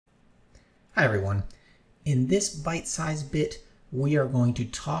Hi everyone. In this bite-sized bit, we are going to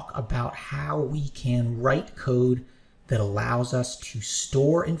talk about how we can write code that allows us to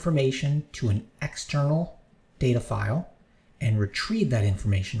store information to an external data file and retrieve that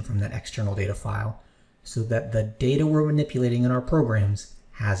information from that external data file so that the data we're manipulating in our programs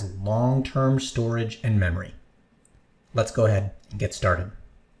has long-term storage and memory. Let's go ahead and get started.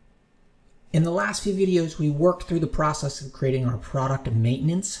 In the last few videos, we worked through the process of creating our product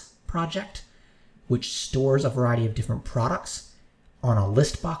maintenance project, which stores a variety of different products on a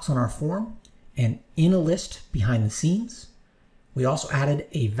list box on our form and in a list behind the scenes. We also added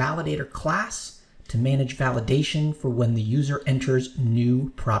a validator class to manage validation for when the user enters new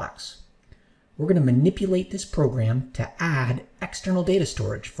products. We're going to manipulate this program to add external data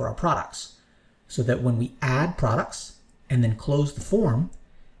storage for our products so that when we add products and then close the form,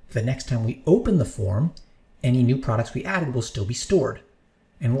 the next time we open the form, any new products we added will still be stored.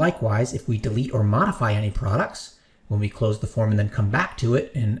 And likewise, if we delete or modify any products, when we close the form and then come back to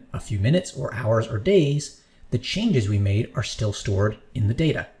it in a few minutes or hours or days, the changes we made are still stored in the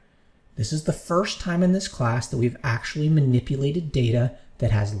data. This is the first time in this class that we've actually manipulated data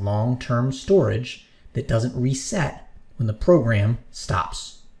that has long-term storage that doesn't reset when the program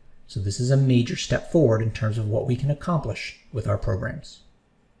stops. So this is a major step forward in terms of what we can accomplish with our programs.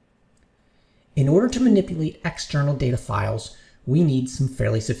 In order to manipulate external data files, we need some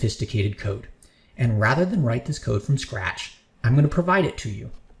fairly sophisticated code. And rather than write this code from scratch, I'm going to provide it to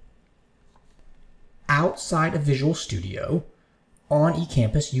you. Outside of Visual Studio, on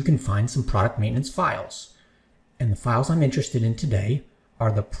eCampus, you can find some product maintenance files. And the files I'm interested in today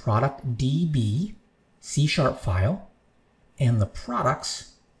are the product.db C# file and the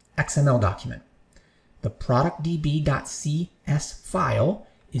products XML document. The product.db.cs file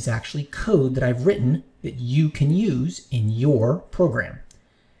is actually code that I've written that you can use in your program.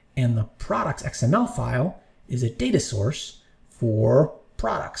 And the products XML file is a data source for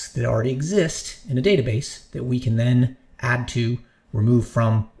products that already exist in a database that we can then add to, remove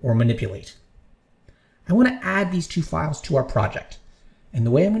from, or manipulate. I want to add these two files to our project. And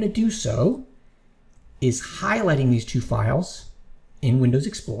the way I'm going to do so is highlighting these two files in Windows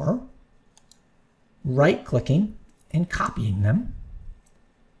Explorer, right-clicking and copying them,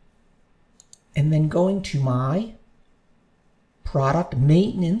 and then going to my product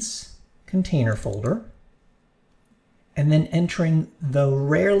maintenance container folder and then entering the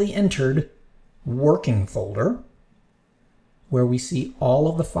rarely entered working folder where we see all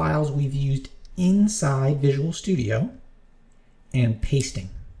of the files we've used inside Visual Studio and pasting.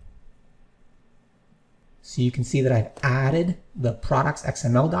 So you can see that I've added the products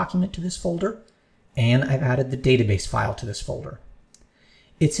XML document to this folder and I've added the database file to this folder.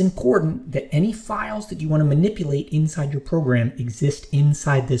 It's important that any files that you want to manipulate inside your program exist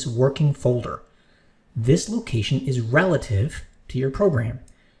inside this working folder. This location is relative to your program.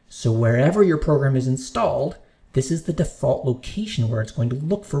 So wherever your program is installed, this is the default location where it's going to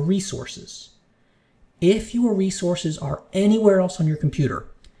look for resources. If your resources are anywhere else on your computer,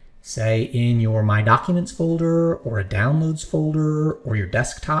 say in your My Documents folder or a Downloads folder or your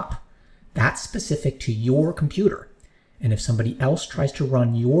desktop, that's specific to your computer. And if somebody else tries to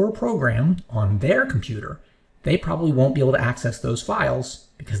run your program on their computer, they probably won't be able to access those files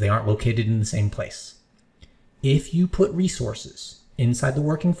because they aren't located in the same place. If you put resources inside the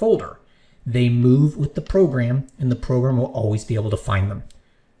working folder, they move with the program and the program will always be able to find them.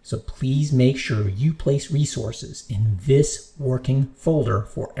 So please make sure you place resources in this working folder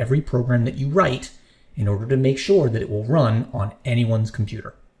for every program that you write in order to make sure that it will run on anyone's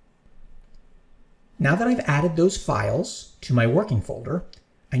computer. Now that I've added those files to my working folder,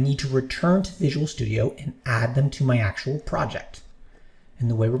 I need to return to Visual Studio and add them to my actual project. And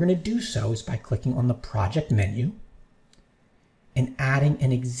the way we're going to do so is by clicking on the project menu and adding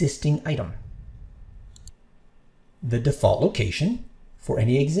an existing item. The default location for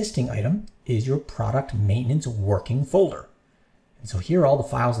any existing item is your product maintenance working folder. And so here are all the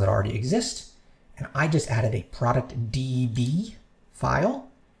files that already exist. And I just added a product.db file.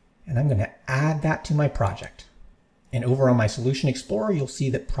 And I'm going to add that to my project. And over on my Solution Explorer, you'll see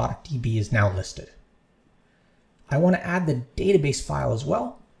that product.db is now listed. I want to add the database file as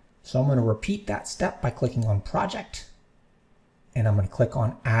well. So I'm going to repeat that step by clicking on Project. And I'm going to click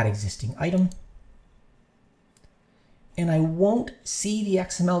on Add Existing Item. And I won't see the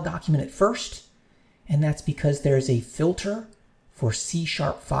XML document at first. And that's because there's a filter for C#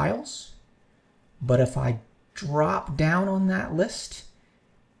 files. But if I drop down on that list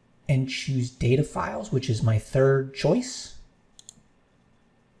and choose data files, which is my third choice,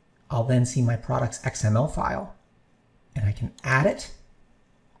 I'll then see my products XML file and I can add it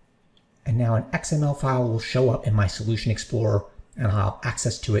and now an XML file will show up in my Solution Explorer and I'll have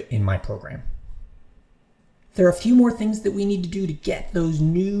access to it in my program. There are a few more things that we need to do to get those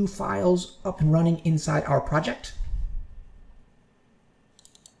new files up and running inside our project.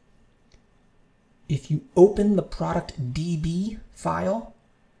 If you open the product DB file,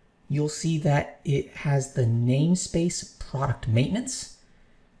 you'll see that it has the namespace product maintenance,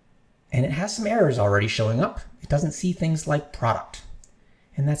 and it has some errors already showing up. It doesn't see things like product.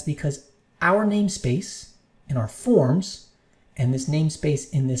 And that's because our namespace in our forms and this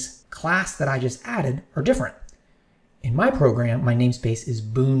namespace in this class that I just added are different. In my program, my namespace is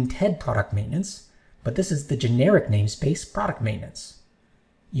Boone TED product maintenance, but this is the generic namespace product maintenance.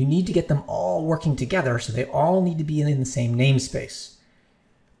 You need to get them all working together, so they all need to be in the same namespace.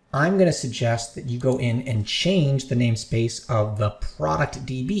 I'm going to suggest that you go in and change the namespace of the product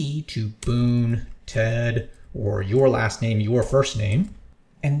DB to Boone TED, or your last name, your first name.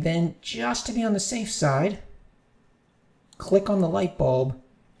 And then, just to be on the safe side, click on the light bulb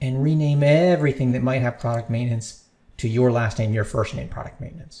and rename everything that might have product maintenance to your last name, your first name product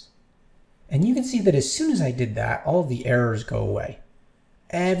maintenance. And you can see that as soon as I did that, all of the errors go away.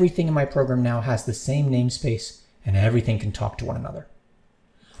 Everything in my program now has the same namespace and everything can talk to one another.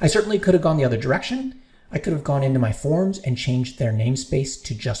 I certainly could have gone the other direction. I could have gone into my forms and changed their namespace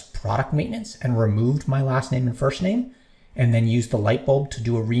to just product maintenance and removed my last name and first name, and then used the light bulb to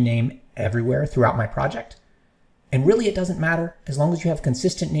do a rename everywhere throughout my project. And really it doesn't matter. As long as you have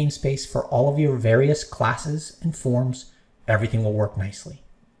consistent namespace for all of your various classes and forms, everything will work nicely.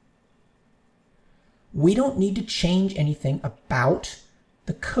 We don't need to change anything about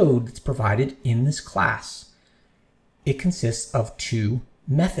the code that's provided in this class. It consists of two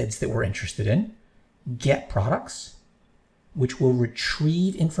methods that we're interested in: getProducts, which will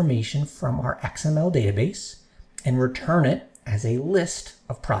retrieve information from our XML database and return it as a list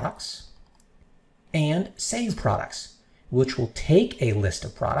of products, and SaveProducts, which will take a list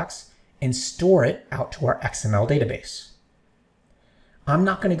of products and store it out to our XML database. I'm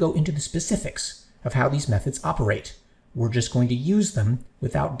not going to go into the specifics of how these methods operate. We're just going to use them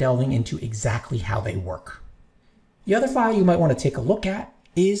without delving into exactly how they work. The other file you might want to take a look at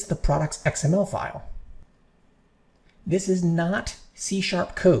is the products XML file. This is not C#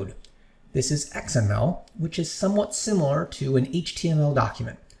 code. This is XML, which is somewhat similar to an HTML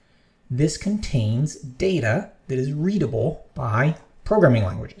document. This contains data that is readable by programming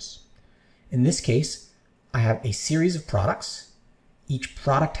languages. In this case, I have a series of products. Each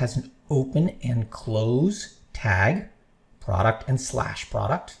product has an open and close tag, product and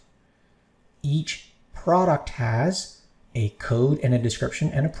 /product. Each product has a code and a description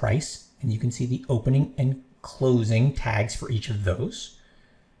and a price, and you can see the opening and closing tags for each of those.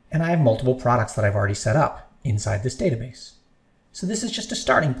 And I have multiple products that I've already set up inside this database. So this is just a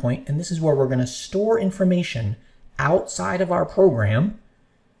starting point, and this is where we're going to store information outside of our program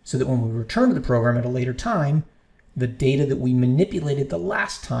so that when we return to the program at a later time, the data that we manipulated the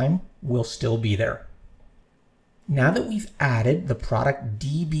last time will still be there. Now that we've added the product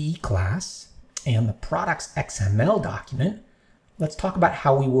DB class and the products XML document, let's talk about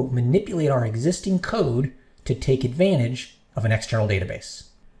how we will manipulate our existing code to take advantage of an external database.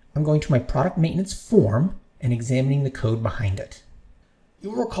 I'm going to my product maintenance form and examining the code behind it.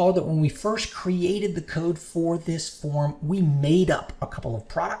 You'll recall that when we first created the code for this form, we made up a couple of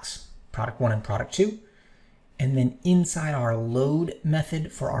products, product 1 and product 2, and then inside our load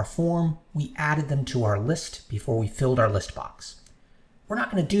method for our form, we added them to our list before we filled our list box. We're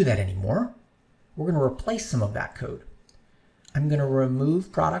not going to do that anymore. We're going to replace some of that code. I'm going to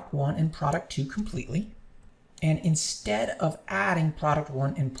remove product 1 and product 2 completely. And instead of adding product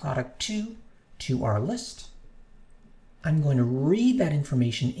 1 and product 2 to our list, I'm going to read that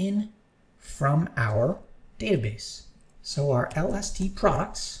information in from our database. So our LST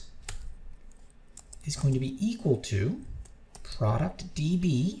products is going to be equal to product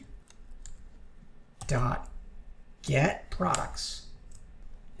DB dot get products.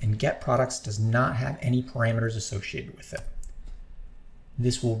 And get products does not have any parameters associated with it.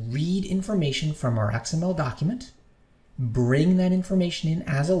 This will read information from our XML document, bring that information in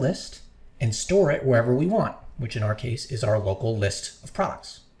as a list, and store it wherever we want, which in our case is our local list of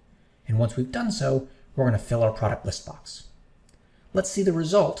products. And once we've done so, we're going to fill our product list box. Let's see the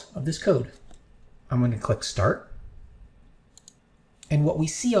result of this code. I'm going to click Start. And what we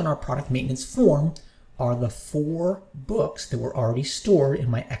see on our product maintenance form are the 4 books that were already stored in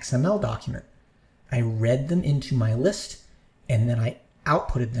my XML document. I read them into my list, and then I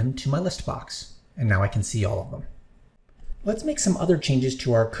outputted them to my list box, and now I can see all of them. Let's make some other changes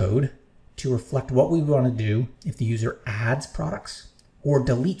to our code to reflect what we want to do if the user adds products or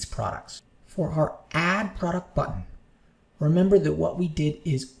deletes products. For our Add Product button, remember that what we did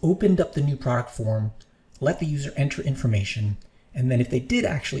is opened up the new product form, let the user enter information, and then if they did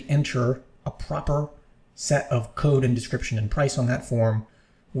actually enter a proper set of code and description and price on that form,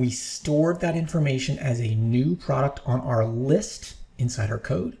 we stored that information as a new product on our list inside our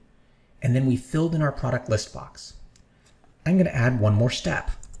code, and then we filled in our product list box. I'm going to add one more step.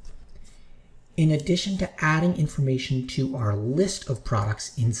 In addition to adding information to our list of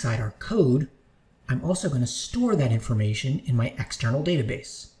products inside our code, I'm also going to store that information in my external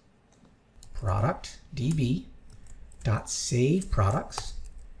database. productdb.saveProducts,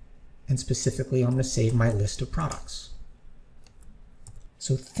 and specifically I'm going to save my list of products.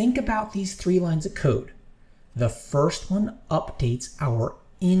 So think about these 3 lines of code. The first one updates our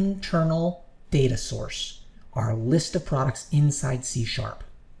internal data source, our list of products inside C#.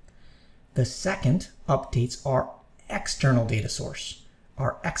 The second updates our external data source,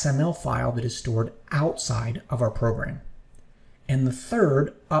 our XML file that is stored outside of our program. And the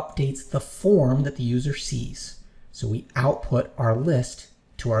third updates the form that the user sees. So we output our list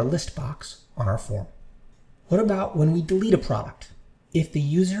to our list box on our form. What about when we delete a product? If the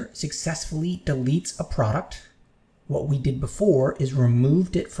user successfully deletes a product, what we did before is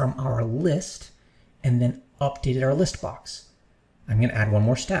removed it from our list and then updated our list box. I'm going to add one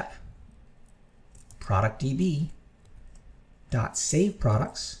more step.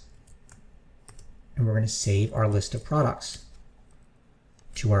 productdb.saveProducts, and we're going to save our list of products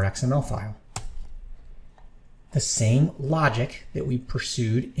to our XML file. The same logic that we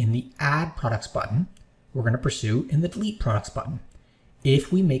pursued in the Add Products button, we're going to pursue in the Delete Products button.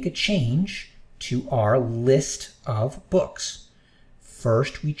 If we make a change to our list of books,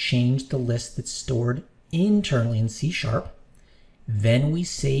 first we change the list that's stored internally in C#, then we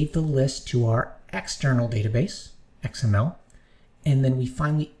save the list to our external database, XML, and then we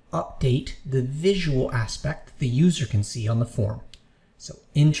finally update the visual aspect that the user can see on the form. So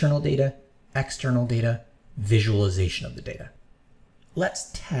internal data, external data, visualization of the data. Let's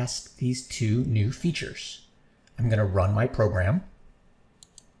test these 2 new features. I'm going to run my program.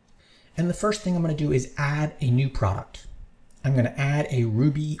 And the first thing I'm going to do is add a new product. I'm going to add a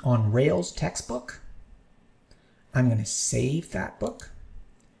Ruby on Rails textbook. I'm going to save that book.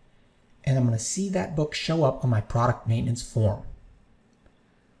 And I'm going to see that book show up on my product maintenance form.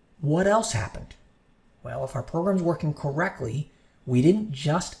 What else happened? Well, if our program's working correctly, we didn't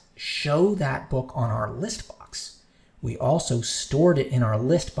just show that book on our list box. We also stored it in our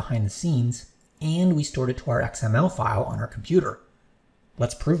list behind the scenes, and we stored it to our XML file on our computer.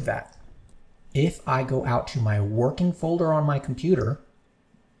 Let's prove that. If I go out to my working folder on my computer,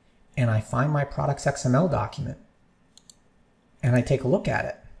 and I find my products XML document, and I take a look at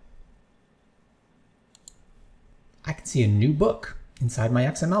it, I can see a new book inside my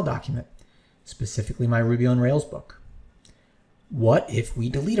XML document, specifically my Ruby on Rails book. What if we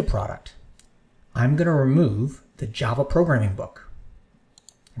delete a product? I'm going to remove the Java programming book.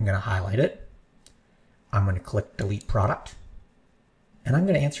 I'm going to highlight it. I'm going to click Delete Product, and I'm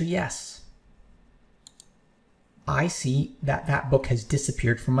going to answer yes. I see that that book has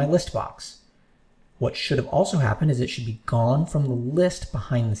disappeared from my list box. What should have also happened is it should be gone from the list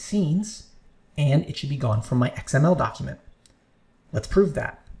behind the scenes, and it should be gone from my XML document. Let's prove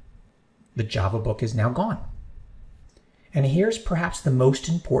that. The Java book is now gone. And here's perhaps the most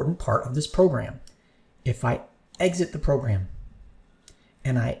important part of this program. If I exit the program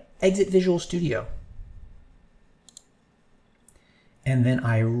and I exit Visual Studio, and then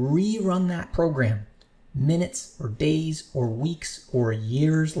I rerun that program minutes or days or weeks or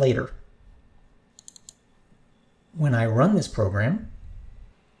years later, when I run this program,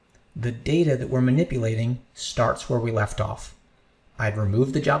 the data that we're manipulating starts where we left off. I'd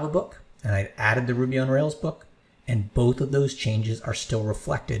removed the Java book and I'd added the Ruby on Rails book, and both of those changes are still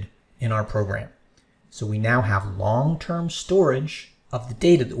reflected in our program. So we now have long-term storage of the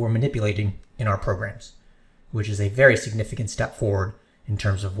data that we're manipulating in our programs, which is a very significant step forward in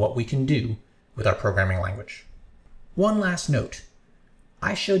terms of what we can do with our programming language. One last note.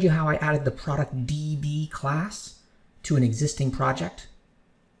 I showed you how I added the productDB class to an existing project.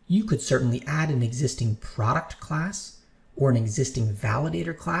 You could certainly add an existing product class or an existing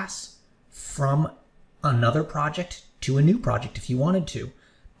validator class from another project to a new project if you wanted to,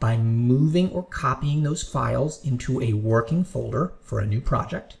 by moving or copying those files into a working folder for a new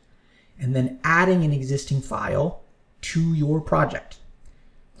project, and then adding an existing file to your project.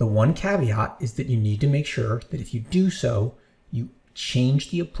 The one caveat is that you need to make sure that if you do so, you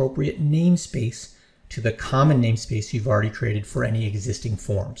change the appropriate namespace to the common namespace you've already created for any existing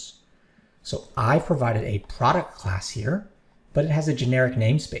forms. So I provided a product class here but it has a generic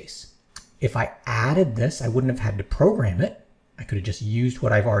namespace. If I added this, I wouldn't have had to program it. I could have just used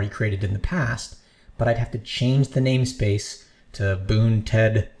what I've already created in the past, but I'd have to change the namespace to Boone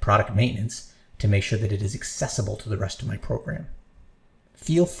Ted Product Maintenance to make sure that it is accessible to the rest of my program.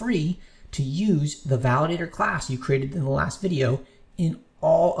 Feel free to use the validator class you created in the last video in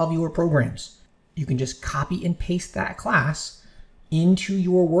all of your programs. You can just copy and paste that class into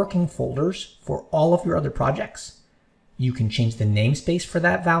your working folders for all of your other projects. You can change the namespace for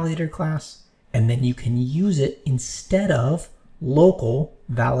that validator class, and then you can use it instead of local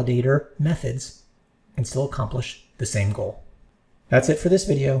validator methods and still accomplish the same goal. That's it for this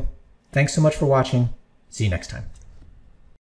video. Thanks so much for watching. See you next time.